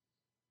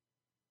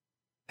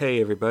Hey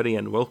everybody,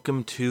 and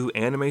welcome to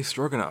Anime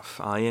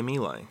Stroganoff. I am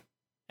Eli,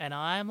 And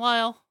I'm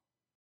Lyle.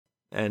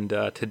 and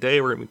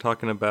today we're going to be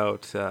talking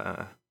about.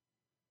 I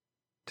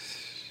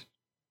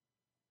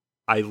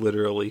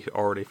literally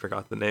already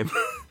forgot the name.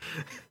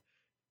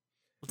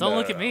 Don't no,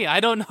 look no, at me.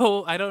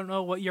 no, I don't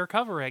know what you're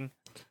covering.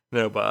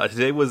 no. But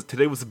today was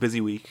a busy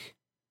week.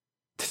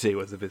 Today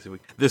was a busy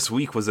week. This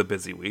week was a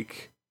busy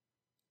week.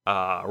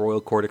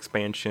 Royal Court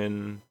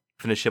expansion.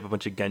 Finish up a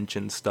bunch of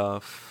Genshin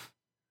stuff.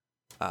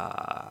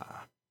 Uh,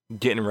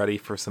 Getting ready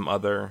for some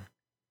other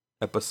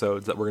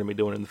episodes that we're going to be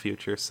doing in the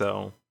future.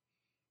 So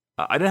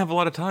I didn't have a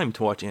lot of time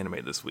to watch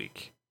anime this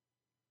week.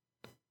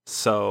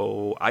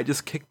 So I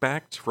just kicked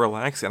back to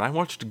relax, and I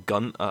watched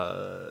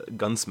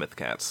Gunsmith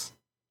Cats.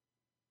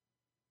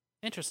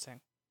 Interesting.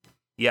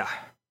 Yeah,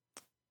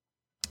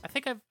 I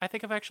think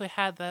I've actually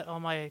had that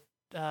on my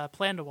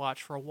plan to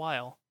watch for a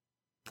while.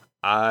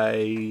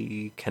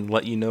 I can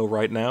let you know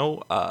right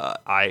now.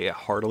 I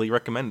heartily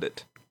recommend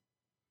it.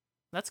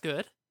 That's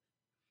good.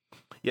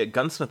 Yeah,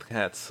 Gunsmith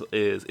Cats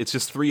it's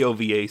just three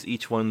OVAs.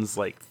 Each one's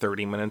like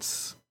 30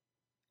 minutes,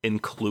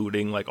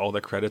 including like all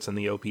the credits and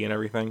the OP and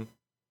everything.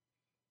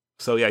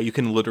 So yeah, you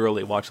can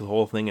literally watch the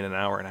whole thing in an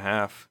hour and a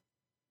half.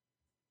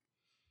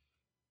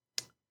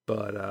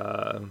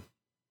 But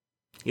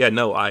yeah,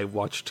 no, I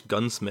watched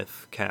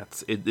Gunsmith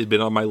Cats. It'd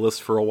been on my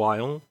list for a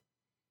while.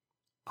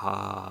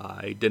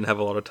 I didn't have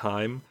a lot of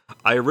time.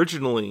 I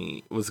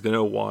originally was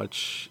gonna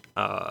watch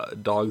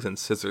Dogs and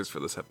Scissors for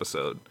this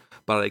episode,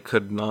 but I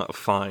could not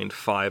find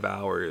 5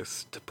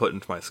 hours to put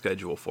into my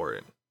schedule for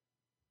it.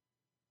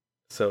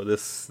 So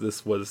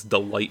this was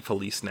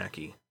delightfully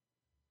snacky.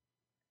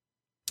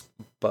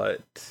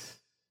 But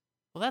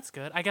Well, that's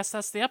good. I guess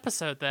that's the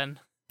episode then.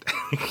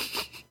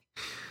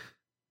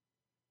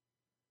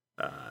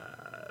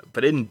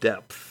 but in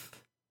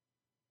depth,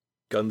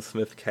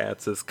 Gunsmith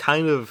Cats is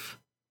kind of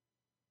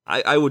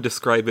I would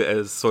describe it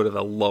as sort of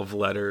a love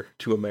letter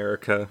to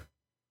America.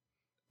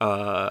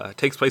 It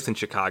takes place in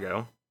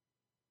Chicago.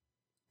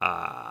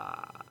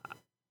 Uh,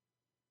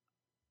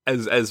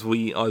 as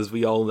we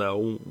all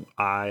know,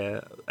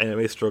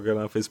 Anime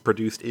Stroganoff is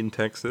produced in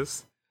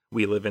Texas.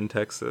 We live in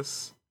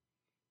Texas.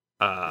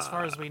 As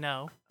far as we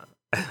know.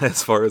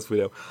 As far as we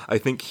know, I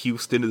think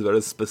Houston is about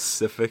as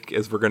specific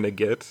as we're gonna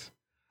get.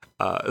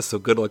 So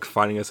good luck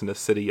finding us in a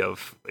city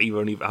of I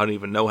don't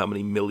even know how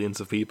many millions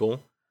of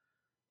people.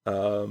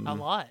 A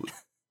lot.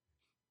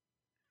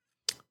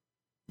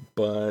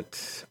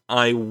 But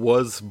I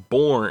was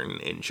born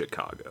in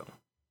Chicago,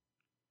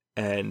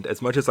 and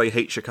as much as I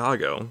hate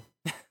Chicago,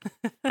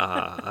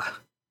 uh,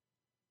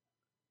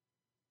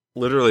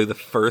 literally the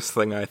first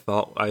thing I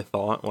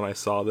thought when I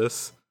saw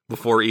this,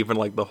 before even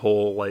like the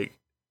whole like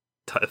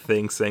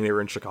thing saying they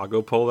were in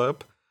Chicago pulled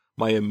up,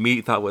 my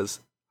immediate thought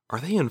was, "Are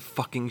they in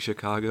fucking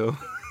Chicago?"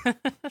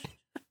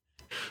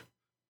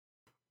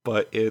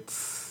 But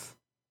it's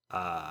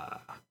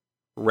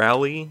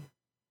Rally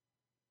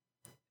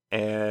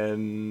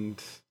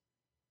and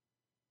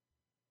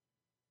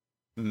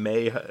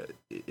May.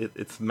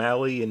 It's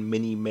Mally and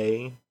Minnie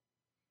May.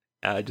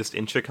 Just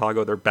in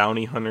Chicago, they're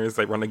bounty hunters.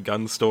 They run a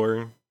gun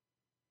store,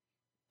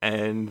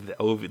 and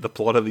the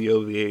plot of the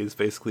OVA is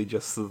basically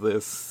just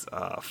this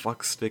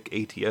fuckstick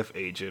ATF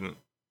agent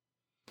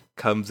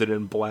comes in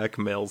and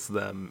blackmails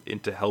them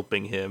into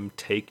helping him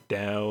take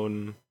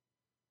down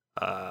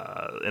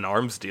an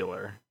arms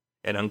dealer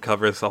and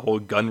uncovers a whole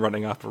gun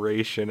running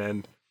operation,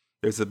 and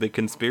there's a big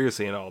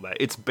conspiracy and all that.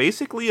 It's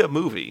basically a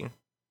movie,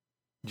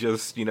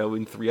 just,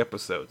 in 3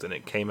 episodes, and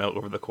it came out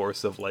over the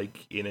course of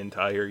like an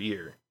entire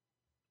year.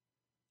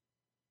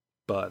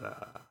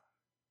 But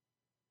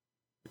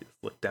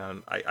look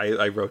down.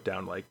 I wrote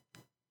down like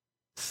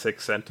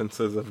 6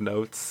 sentences of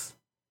notes.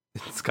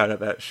 It's kind of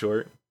that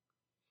short.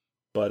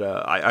 But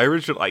I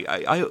originally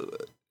I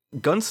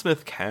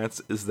Gunsmith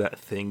Cats is that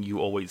thing you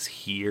always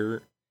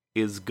hear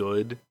is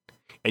good,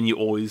 and you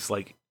always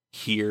like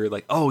hear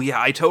like, oh yeah,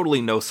 I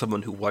totally know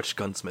someone who watched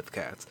Gunsmith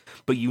Cats,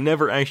 but you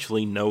never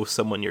actually know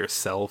someone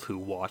yourself who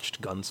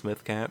watched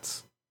Gunsmith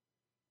Cats.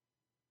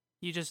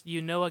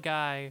 You know a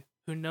guy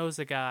who knows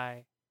a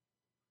guy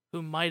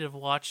who might have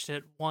watched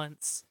it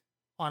once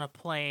on a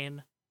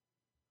plane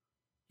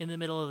in the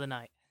middle of the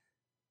night.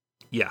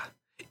 Yeah,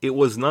 it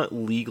was not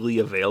legally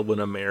available in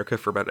America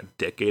for about a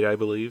decade, I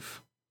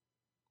believe.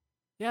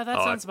 Yeah, that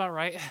sounds about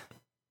right.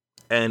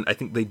 And I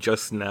think you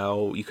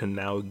can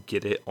now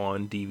get it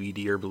on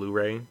DVD or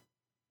Blu-ray.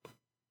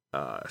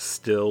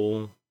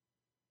 Still,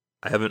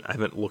 I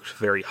haven't looked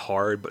very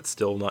hard, but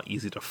still not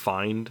easy to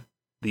find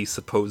the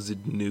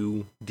supposed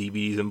new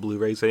DVDs and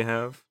Blu-rays they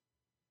have.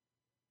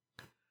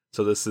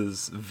 So this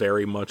is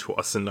very much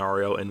a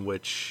scenario in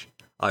which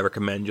I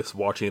recommend just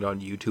watching it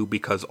on YouTube,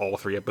 because all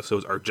 3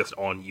 episodes are just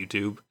on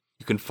YouTube.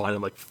 You can find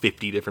them like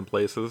 50 different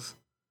places.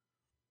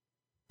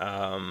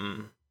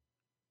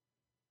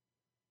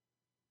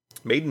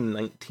 Made in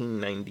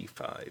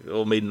 1995.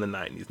 Well, made in the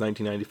 90s,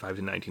 1995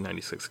 to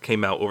 1996.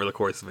 Came out over the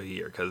course of a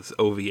year because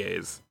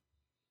OVAs.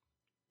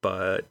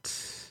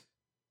 But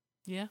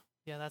Yeah,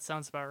 that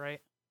sounds about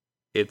right.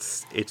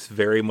 It's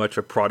very much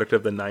a product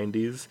of the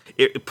 90s.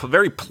 It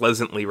very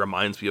pleasantly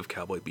reminds me of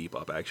Cowboy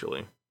Bebop,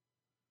 actually.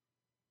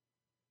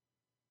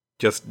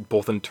 Just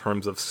both in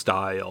terms of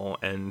style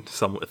and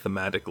somewhat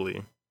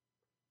thematically.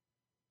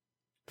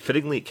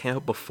 Fittingly, it came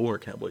out before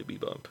Cowboy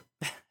Bebop.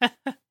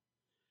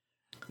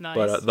 Nice.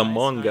 But the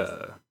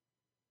manga,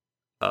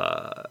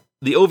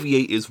 the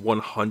OVA is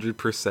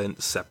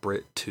 100%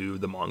 separate to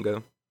the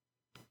manga.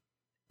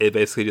 It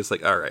basically just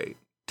like, all right,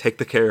 take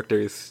the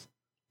characters,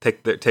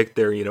 take their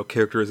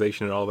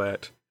characterization and all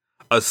that.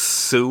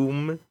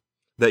 Assume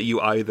that you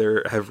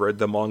either have read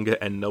the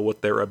manga and know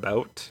what they're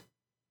about,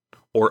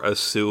 or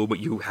assume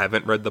you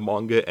haven't read the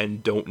manga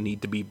and don't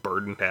need to be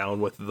burdened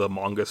down with the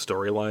manga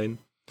storyline,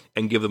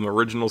 and give them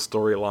original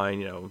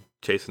storyline,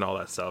 chasing all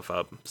that stuff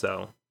up.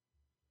 So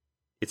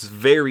it's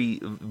very,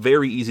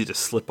 very easy to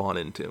slip on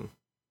into.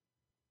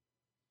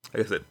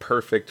 Like I said,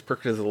 perfect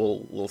as a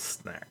little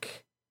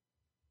snack.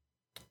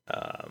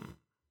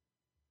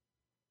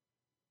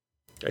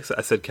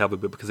 I said Cowboy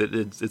Bebop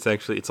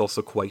because it's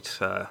also quite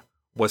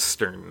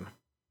Western,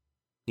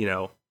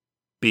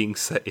 being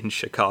set in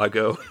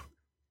Chicago.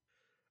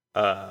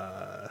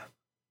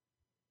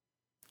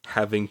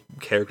 Having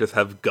characters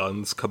have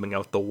guns coming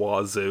out the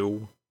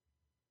wazoo.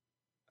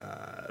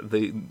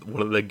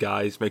 One of the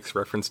guys makes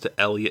reference to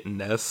Elliot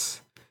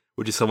Ness,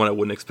 which is someone I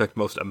wouldn't expect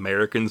most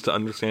Americans to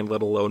understand,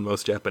 let alone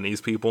most Japanese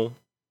people.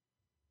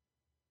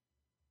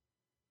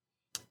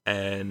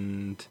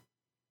 And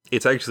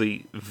it's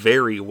actually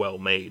very well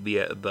made,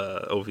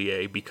 the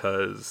OVA,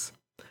 because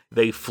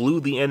they flew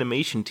the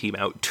animation team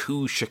out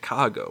to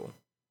Chicago,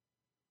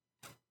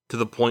 to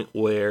the point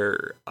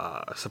where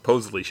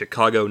supposedly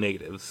Chicago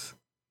natives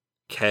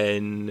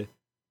can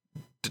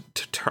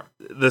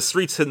the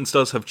streets and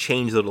stuff have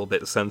changed a little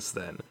bit since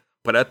then,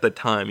 but at the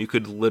time you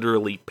could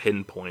literally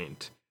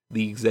pinpoint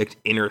the exact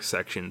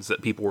intersections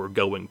that people were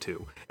going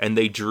to, and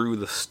they drew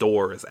the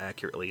stores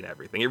accurately and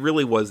everything. It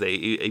really was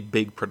a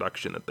big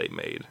production that they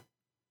made.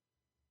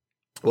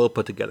 Well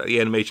put together. The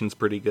animation's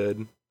pretty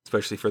good,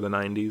 especially for the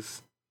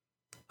 90s.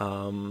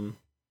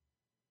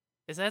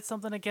 Is that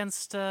something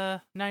against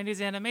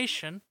 90s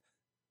animation?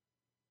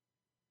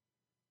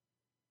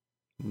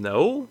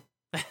 No?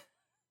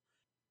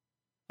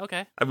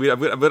 Okay. I mean,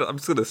 I'm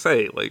just gonna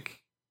say,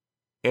 like,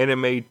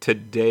 anime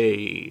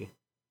today,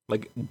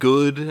 like,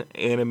 good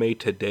anime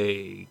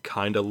today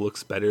kind of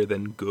looks better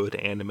than good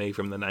anime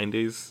from the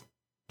 90s,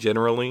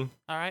 generally.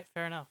 Alright,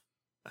 fair enough.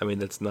 I mean,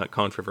 that's not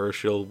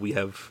controversial. We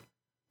have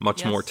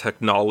much more Yes.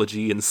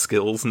 technology and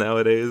skills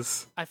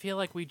nowadays. I feel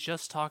like we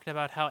just talked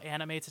about how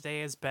anime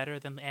today is better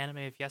than the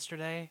anime of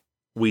yesterday.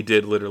 We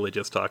did literally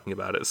just talking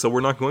about it, so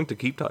we're not going to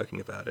keep talking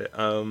about it.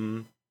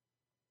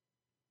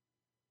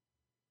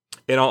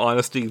 In all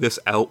honesty, this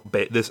out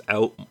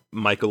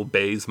Michael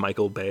Bay's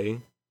Michael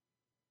Bay.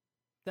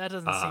 That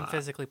doesn't seem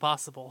physically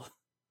possible.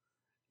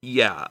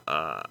 Yeah,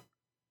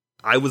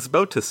 I was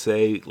about to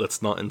say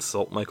let's not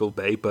insult Michael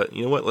Bay, but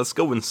you know what? Let's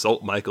go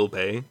insult Michael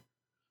Bay.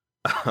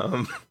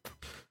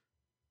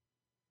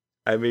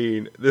 I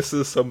mean, this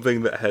is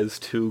something that has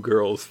two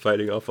girls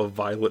fighting off a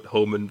violent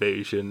home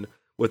invasion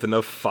with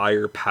enough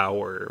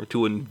firepower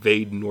to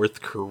invade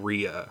North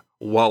Korea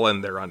while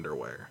in their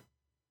underwear.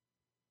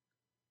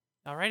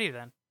 Alrighty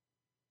then.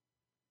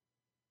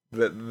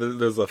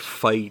 There's a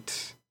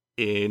fight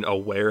in a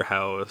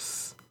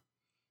warehouse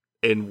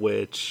in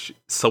which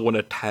someone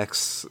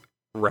attacks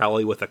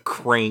Raleigh with a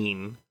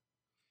crane,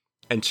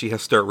 and she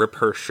has to rip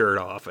her shirt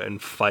off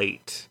and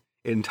fight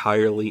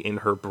entirely in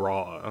her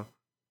bra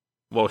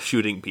while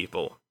shooting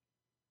people.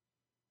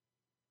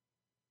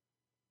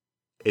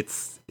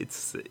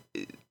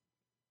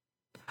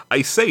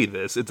 I say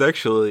this, it's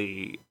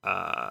actually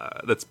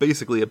that's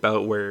basically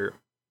about where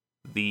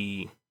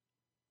the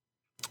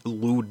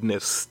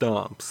lewdness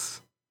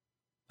stops.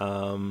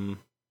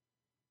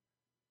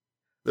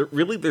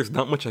 There's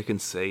not much I can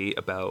say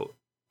about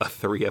a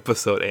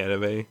 3-episode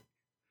anime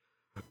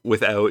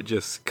without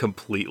just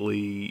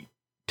completely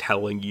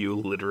telling you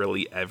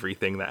literally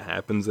everything that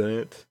happens in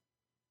it.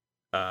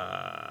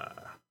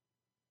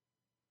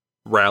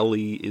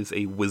 Rally is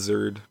a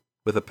wizard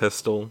with a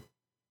pistol.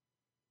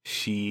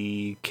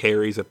 She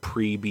carries a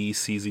pre-B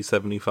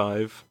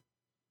CZ75,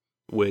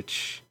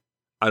 which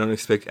I don't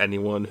expect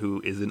anyone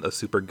who isn't a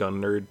super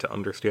gun nerd to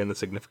understand the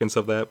significance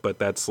of that, but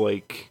that's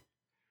like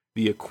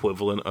the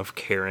equivalent of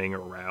carrying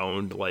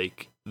around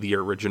like the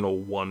original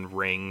One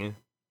Ring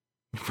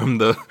from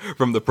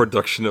the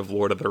production of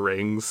Lord of the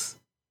Rings.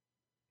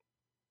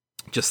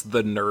 Just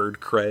the nerd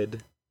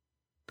cred.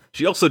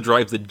 She also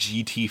drives a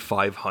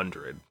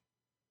GT500.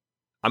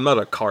 I'm not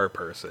a car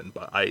person,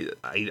 but I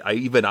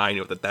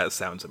know that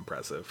sounds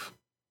impressive.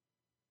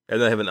 And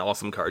they have an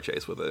awesome car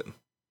chase with it.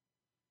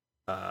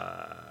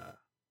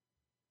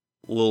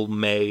 Lil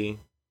May,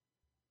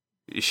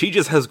 she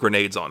just has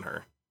grenades on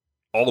her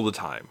all the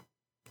time.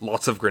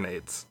 Lots of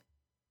grenades.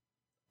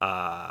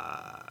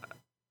 I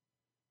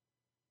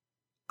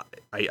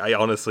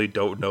honestly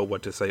don't know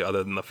what to say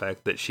other than the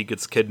fact that she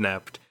gets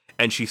kidnapped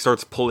and she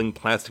starts pulling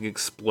plastic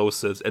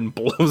explosives and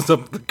blows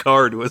up the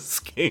car to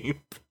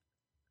escape.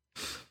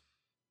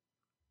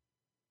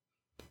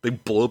 They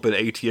blow up an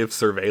ATF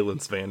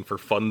surveillance van for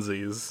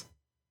funsies.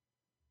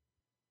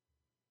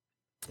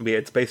 But yeah,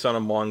 it's based on a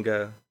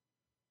manga.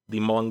 The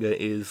manga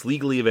is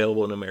legally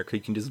available in America.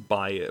 You can just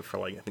buy it for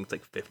like, I think it's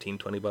like 15,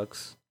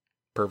 $20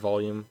 per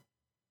volume.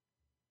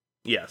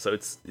 Yeah, so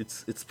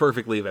it's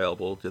perfectly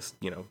available. Just,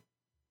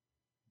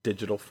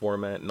 digital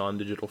format,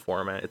 non-digital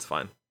format. It's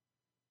fine.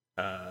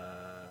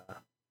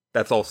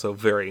 That's also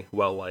very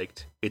well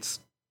liked. It's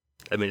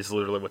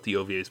literally what the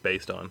OVA is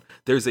based on.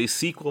 There's a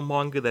sequel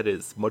manga that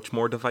is much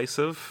more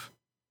divisive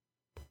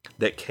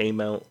that came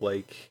out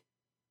like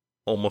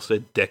almost a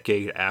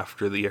decade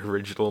after the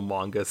original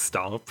manga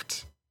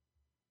stopped.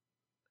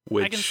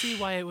 Which I can see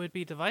why it would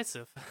be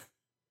divisive.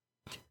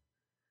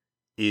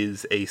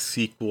 Is a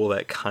sequel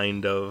that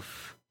kind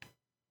of...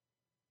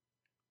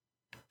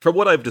 From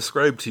what I've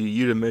described to you,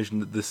 you'd imagine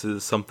that this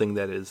is something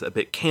that is a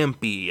bit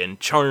campy and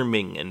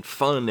charming and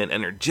fun and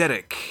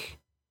energetic.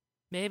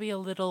 Maybe a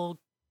little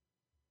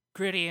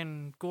gritty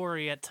and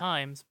gory at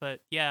times, but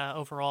yeah,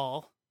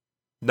 overall.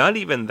 Not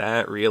even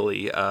that,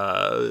 really.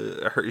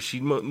 She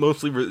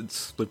mostly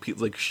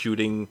like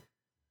shooting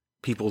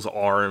people's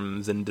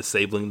arms and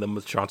disabling them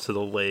with shots to the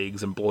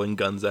legs and blowing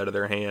guns out of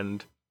their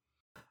hand.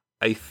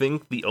 I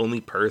think the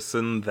only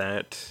person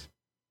that...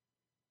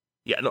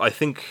 I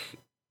think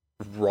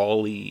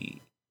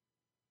Raleigh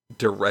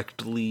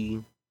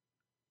directly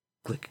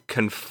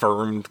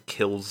confirmed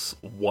kills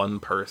one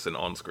person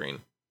on screen.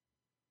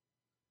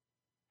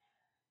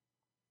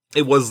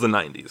 It was the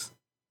 90s.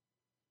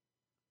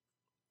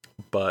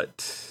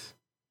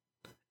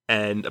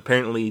 And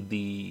apparently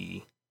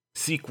the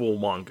sequel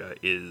manga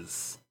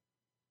is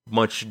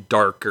much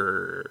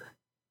darker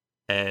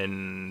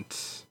and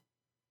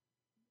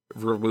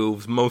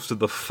removes most of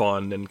the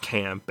fun and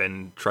camp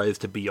and tries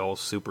to be all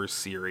super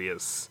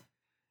serious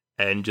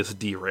and just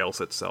derails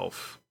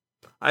itself.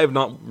 I have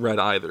not read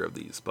either of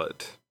these,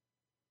 but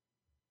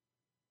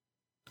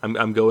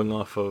I'm going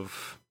off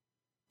of,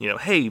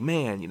 hey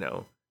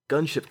man,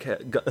 Gunsmith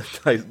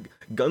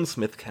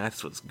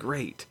Cats was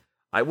great.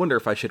 I wonder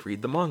if I should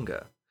read the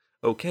manga.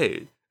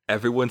 Okay,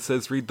 everyone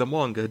says read the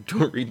manga,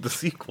 don't read the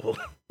sequel.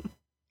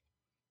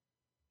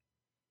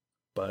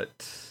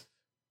 But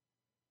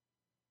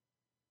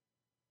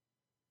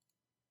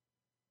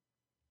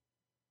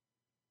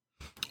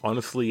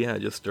honestly, yeah,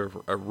 just a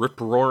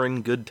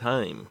rip-roaring good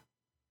time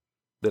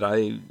that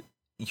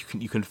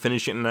you can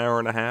finish it in an hour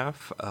and a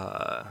half.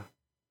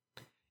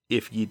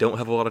 If you don't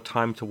have a lot of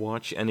time to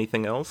watch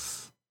anything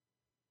else,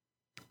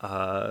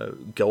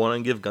 go on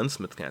and give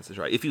Gunsmith Cats a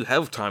try. If you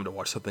have time to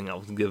watch something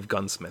else, give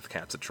Gunsmith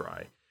Cats a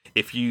try.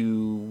 If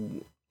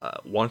you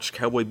watch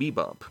Cowboy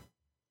Bebop,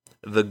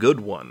 the good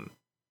one,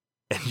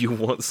 and you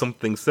want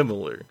something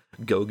similar,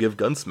 go give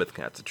Gunsmith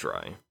Cats a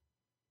try.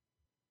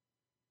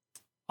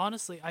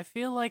 Honestly, I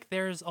feel like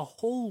there's a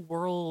whole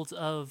world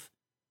of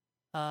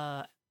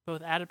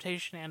both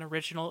adaptation and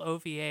original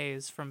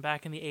OVAs from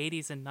back in the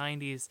 80s and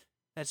 90s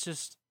that's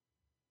just,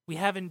 we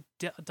haven't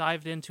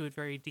dived into it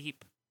very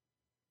deep.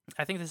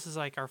 I think this is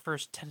like our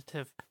first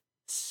tentative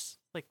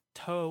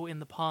toe in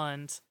the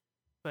pond,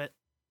 but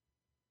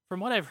from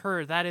what I've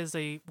heard, that is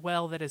a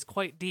well that is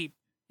quite deep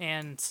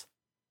and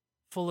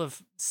full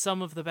of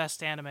some of the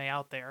best anime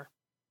out there.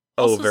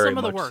 Also, very some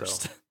of the much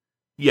worst. So.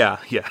 Yeah.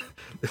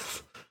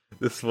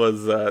 This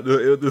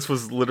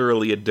was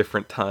literally a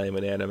different time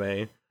in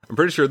anime. I'm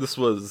pretty sure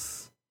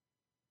this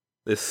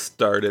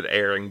started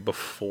airing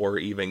before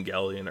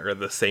Evangelion, or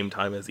the same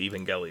time as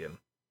Evangelion.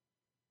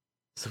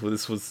 So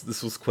this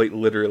was quite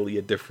literally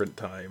a different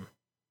time.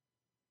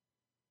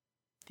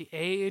 The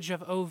age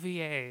of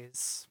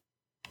OVAs.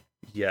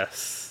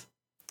 Yes.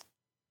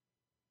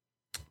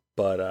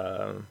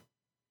 But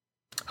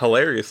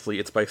hilariously,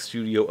 it's by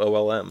Studio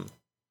OLM.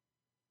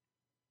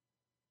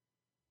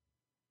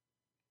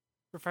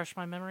 Refresh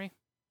my memory.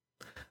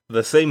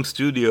 The same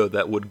studio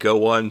that would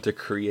go on to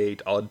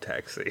create Odd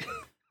Taxi.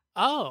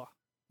 Oh,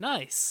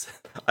 nice.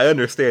 I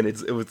understand.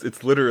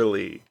 It's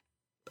literally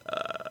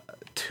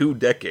 2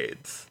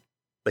 decades,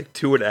 like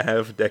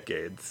 2.5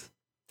 decades.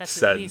 That's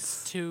since. At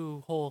least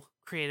 2 whole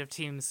creative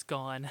teams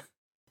gone.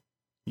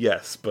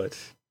 Yes, but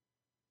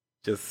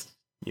just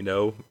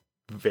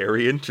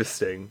very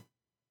interesting.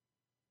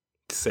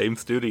 Same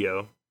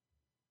studio.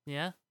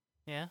 Yeah.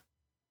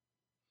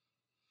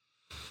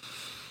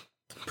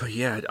 But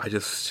yeah,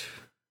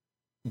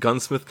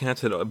 Gunsmith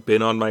Cats had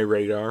been on my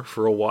radar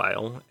for a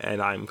while,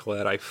 and I'm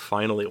glad I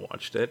finally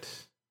watched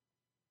it.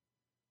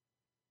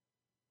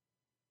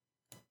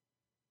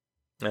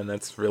 And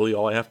that's really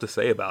all I have to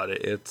say about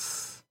it.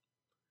 It's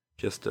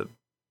just a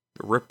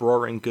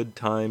rip-roaring good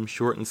time,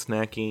 short and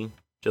snacky,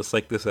 just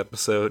like this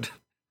episode.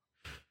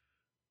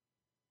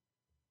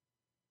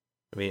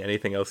 I mean,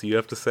 anything else you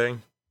have to say?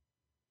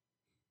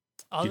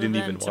 Other you didn't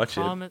even watch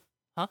it.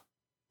 Huh?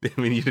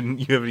 I mean,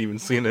 you haven't even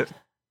seen it.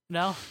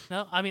 No.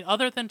 I mean,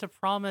 other than to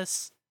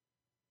promise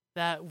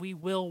that we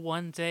will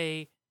one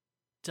day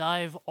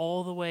dive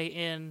all the way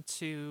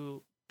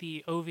into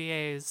the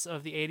OVAs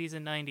of the 80s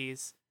and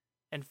 90s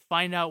and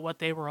find out what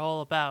they were all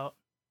about.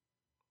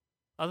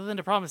 Other than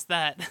to promise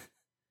that,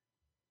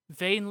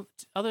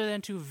 other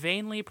than to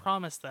vainly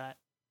promise that,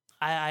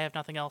 I have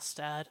nothing else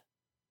to add.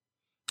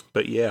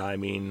 But yeah, I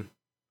mean,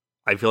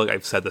 I feel like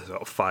I've said this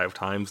about 5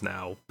 times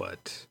now,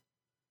 but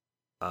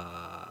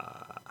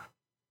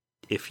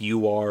if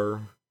you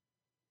are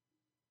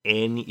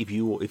if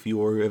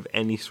you are of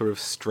any sort of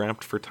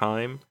strapped for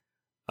time,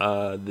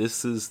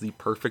 this is the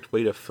perfect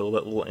way to fill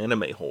that little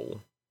anime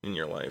hole in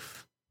your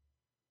life.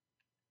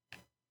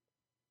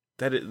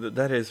 That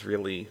is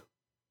really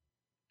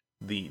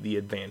the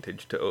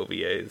advantage to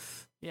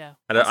OVAs. Yeah.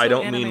 And Also, I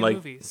don't anime mean like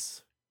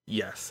movies.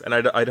 yes, and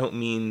I don't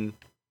mean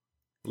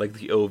like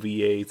the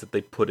OVAs that they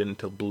put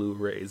into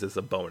Blu-rays as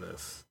a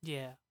bonus.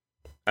 Yeah.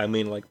 I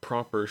mean like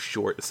proper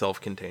short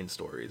self-contained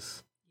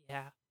stories.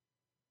 Yeah.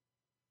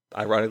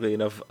 Ironically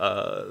enough,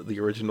 the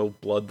original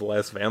Blood the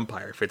Last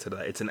Vampire fits into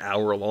that. It's an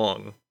hour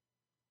long.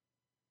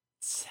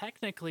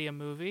 Technically a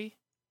movie.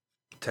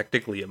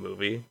 Technically a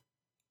movie.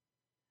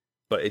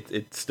 But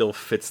it still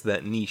fits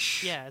that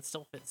niche. Yeah, it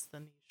still fits the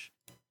niche.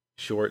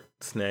 Short,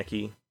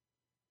 snacky.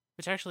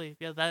 Which actually,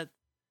 yeah, that,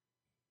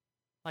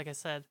 like I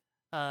said,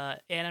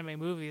 anime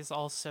movies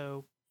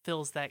also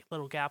fills that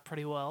little gap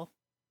pretty well.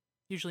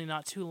 Usually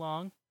not too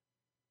long,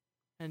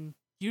 and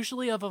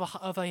usually of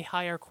a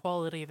higher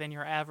quality than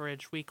your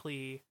average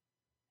weekly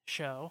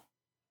show.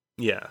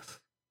 Yes.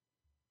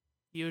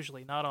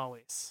 Usually, not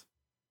always.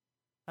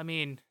 I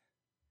mean,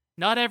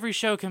 not every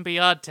show can be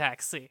Odd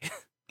Taxi.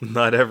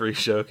 Not every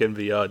show can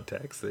be Odd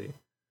Taxi.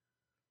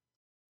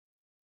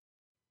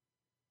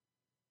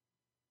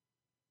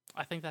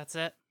 I think that's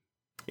it.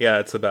 Yeah,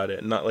 that's about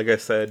it. Not like I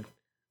said,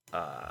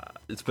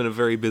 it's been a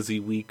very busy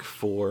week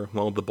for,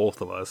 well, the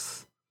both of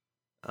us.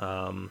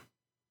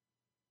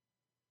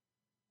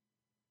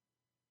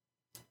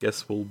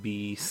 Guess we'll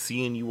be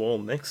seeing you all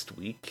next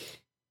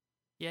week.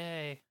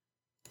 Yay.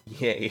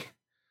 Yay.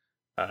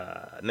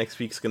 Next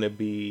week's gonna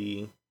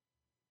be,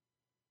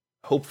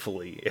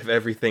 hopefully, if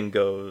everything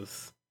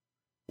goes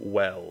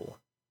well,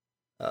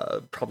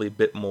 probably a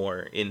bit more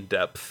in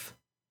depth.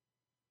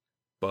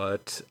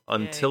 But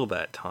until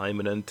that time,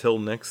 and until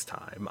next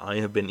time, I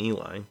have been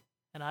Eli.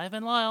 And I've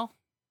been Lyle.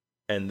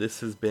 And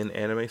this has been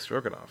Anime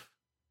Stroganoff.